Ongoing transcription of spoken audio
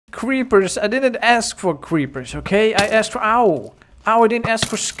Creepers. I didn't ask for creepers, okay? I asked for ow. Ow, I didn't ask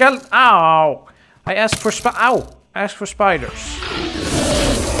for skeleton. Ow. I asked for ow. I asked for spiders.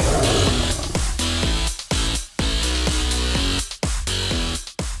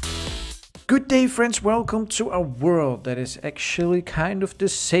 Good day, friends. Welcome to a world that is actually kind of the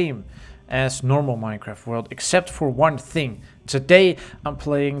same as normal Minecraft world, except for one thing. Today I'm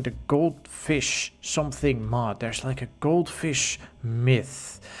playing the Goldfish something mod. There's like a goldfish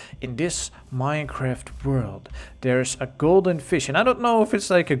myth. In this Minecraft world, there's a golden fish. And I don't know if it's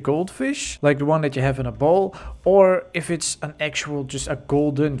like a goldfish, like the one that you have in a bowl, or if it's an actual just a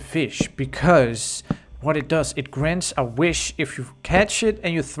golden fish. Because what it does, it grants a wish if you catch it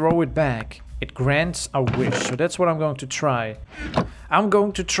and you throw it back. It grants a wish. So that's what I'm going to try. I'm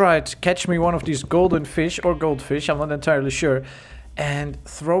going to try to catch me one of these golden fish or goldfish, I'm not entirely sure, and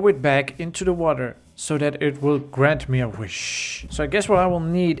throw it back into the water so that it will grant me a wish. So I guess what I will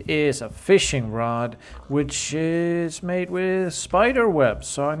need is a fishing rod, which is made with spider web.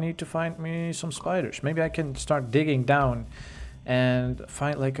 So I need to find me some spiders. Maybe I can start digging down and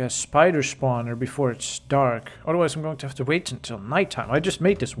find like a spider spawner before it's dark. Otherwise I'm going to have to wait until nighttime. I just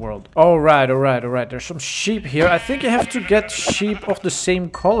made this world. Alright. There's some sheep here. I think you have to get sheep of the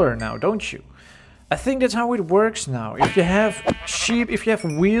same color now, don't you? I think that's how it works now. If you have sheep, if you have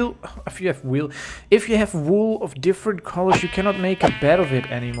wool of different colors, you cannot make a bed of it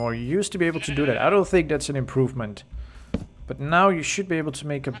anymore. You used to be able to do that. I don't think that's an improvement. But now you should be able to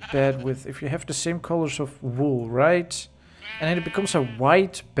make a bed with, if you have the same colors of wool, right? And then it becomes a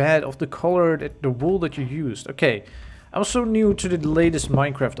white bed of the color that the wool that you used. Okay, I'm so new to the latest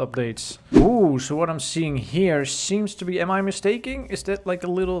Minecraft updates. Ooh, so what I'm seeing here seems to be, am I mistaken? Is that like a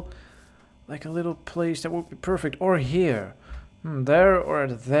little place that would be perfect? Or here? There or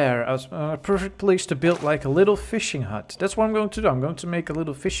there. A perfect place to build like a little fishing hut. That's what I'm going to do. I'm going to make a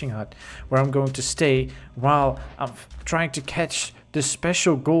little fishing hut where I'm going to stay while I'm trying to catch this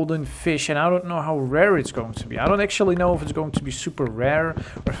special golden fish. And I don't know how rare it's going to be. I don't actually know if it's going to be super rare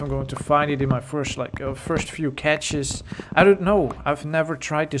or if I'm going to find it in my first few catches. I don't know. I've never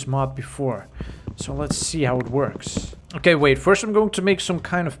tried this mod before. So let's see how it works. Okay, wait. First I'm going to make some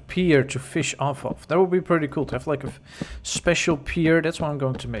kind of pier to fish off of. That would be pretty cool to have like a special pier. That's what I'm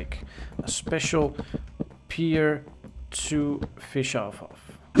going to make. A special pier to fish off of.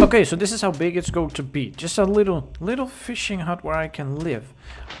 Okay, so this is how big it's going to be. Just a little fishing hut where I can live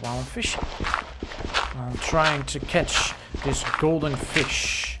while I'm fishing. I'm trying to catch this golden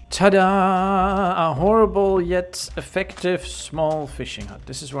fish. Ta-da! A horrible yet effective small fishing hut.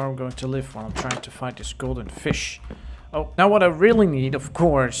 This is where I'm going to live while I'm trying to find this golden fish. Oh, now what I really need, of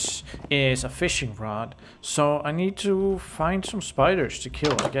course, is a fishing rod. So I need to find some spiders to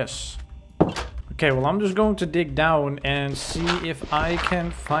kill, I guess. Okay, well, I'm just going to dig down and see if I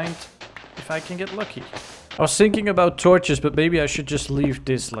can get lucky. I was thinking about torches, but maybe I should just leave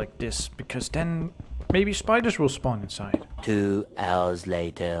this like this, because then maybe spiders will spawn inside. 2 hours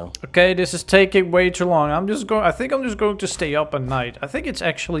later. Okay, this is taking way too long. I think I'm just going to stay up at night. I think it's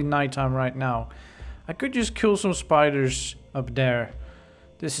actually nighttime right now. I could just kill some spiders up there.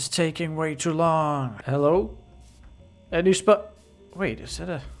 This is taking way too long. Hello? Any Wait, is that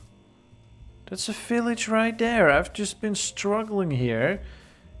a... That's a village right there. I've just been struggling here.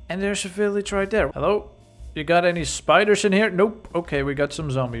 And there's a village right there. Hello? You got any spiders in here? Nope. Okay, we got some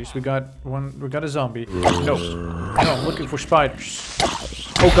zombies. We got a zombie. No, I'm looking for spiders.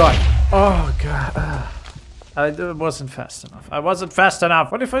 Oh god. Oh god. I wasn't fast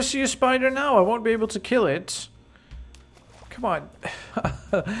enough. What if I see a spider now? I won't be able to kill it. Come on.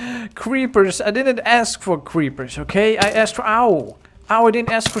 Creepers. I didn't ask for creepers, okay? I asked for ow. Ow, I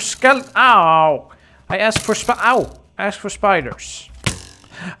didn't ask for skeleton. Ow. I asked for spiders.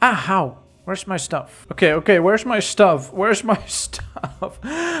 Ah, how? Where's my stuff? Okay, where's my stuff? I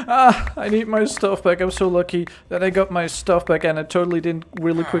need my stuff back. I'm so lucky that I got my stuff back and I totally didn't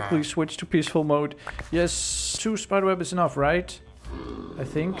really quickly switch to peaceful mode. Yes, 2 spiderweb is enough, right? I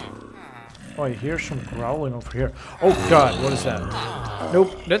think. Oh, I hear some growling over here. Oh god, what is that?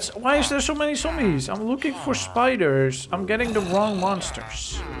 Nope, why is there so many zombies? I'm looking for spiders. I'm getting the wrong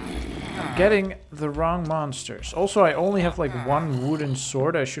monsters. Also, I only have like 1 wooden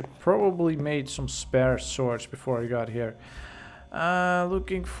sword. I should probably made some spare swords before I got here.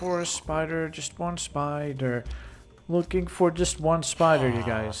 Looking for a spider, just 1 spider. Looking for just 1 spider, you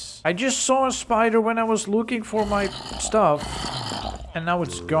guys. I just saw a spider when I was looking for my stuff. And now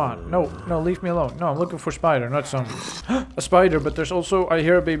it's gone. No, leave me alone. No, I'm looking for spider, not zombies. A spider, but there's also... I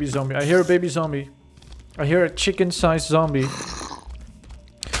hear a baby zombie. I hear a chicken-sized zombie.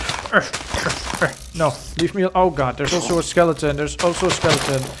 No, leave me. Oh god, there's also a skeleton. There's also a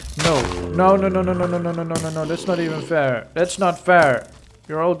skeleton. No, no, no, no, no, no, no, no, no, no, no. That's not even fair. That's not fair.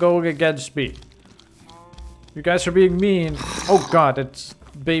 You're all going against me. You guys are being mean. Oh god, that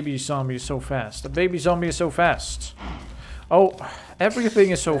baby zombie is so fast. The baby zombie is so fast. Oh,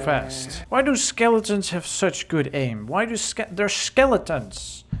 everything is so fast. Why do skeletons have such good aim? Why do they're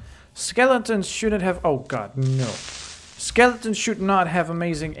skeletons? Skeletons shouldn't have. Oh god, no. Skeletons should not have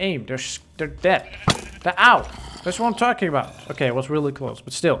amazing aim. They're dead. Ow! That's what I'm talking about. Okay, it was really close,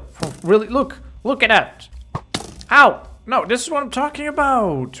 but still, really look at that. Ow! No, this is what I'm talking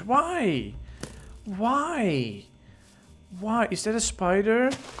about. Why? Why? Why? Is that a spider?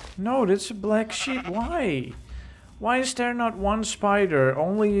 No, that's a black sheep. Why? Why is there not one spider?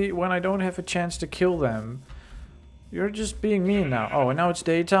 Only when I don't have a chance to kill them. You're just being mean now. Oh, and now it's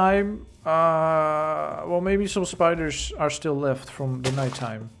daytime. Well, maybe some spiders are still left from the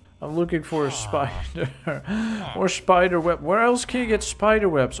nighttime. I'm looking for a spider. Or spider web. Where else can you get spider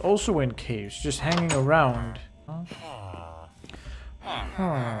webs? Also in caves, just hanging around.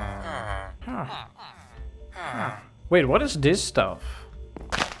 Wait, what is this stuff?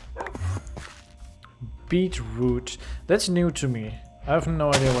 Beetroot. That's new to me. I have no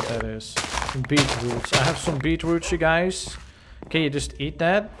idea what that is. Beetroots. I have some beetroots, you guys. Can you just eat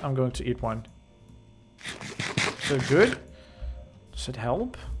that? I'm going to eat one. Is it good? Does it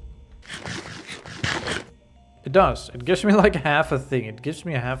help? It does. It gives me like half a thing. It gives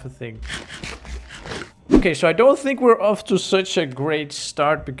me a half a thing. Okay, so I don't think we're off to such a great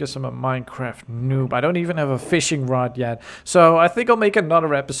start because I'm a Minecraft noob. I don't even have a fishing rod yet. So I think I'll make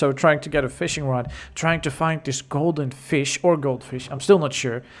another episode trying to get a fishing rod, trying to find this golden fish or goldfish. I'm still not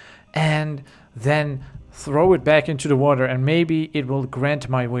sure. And then throw it back into the water and maybe it will grant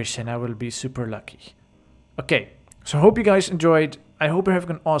my wish and I will be super lucky. Okay, so I hope you guys enjoyed. I hope you're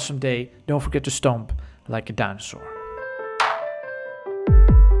having an awesome day. Don't forget to stomp like a dinosaur.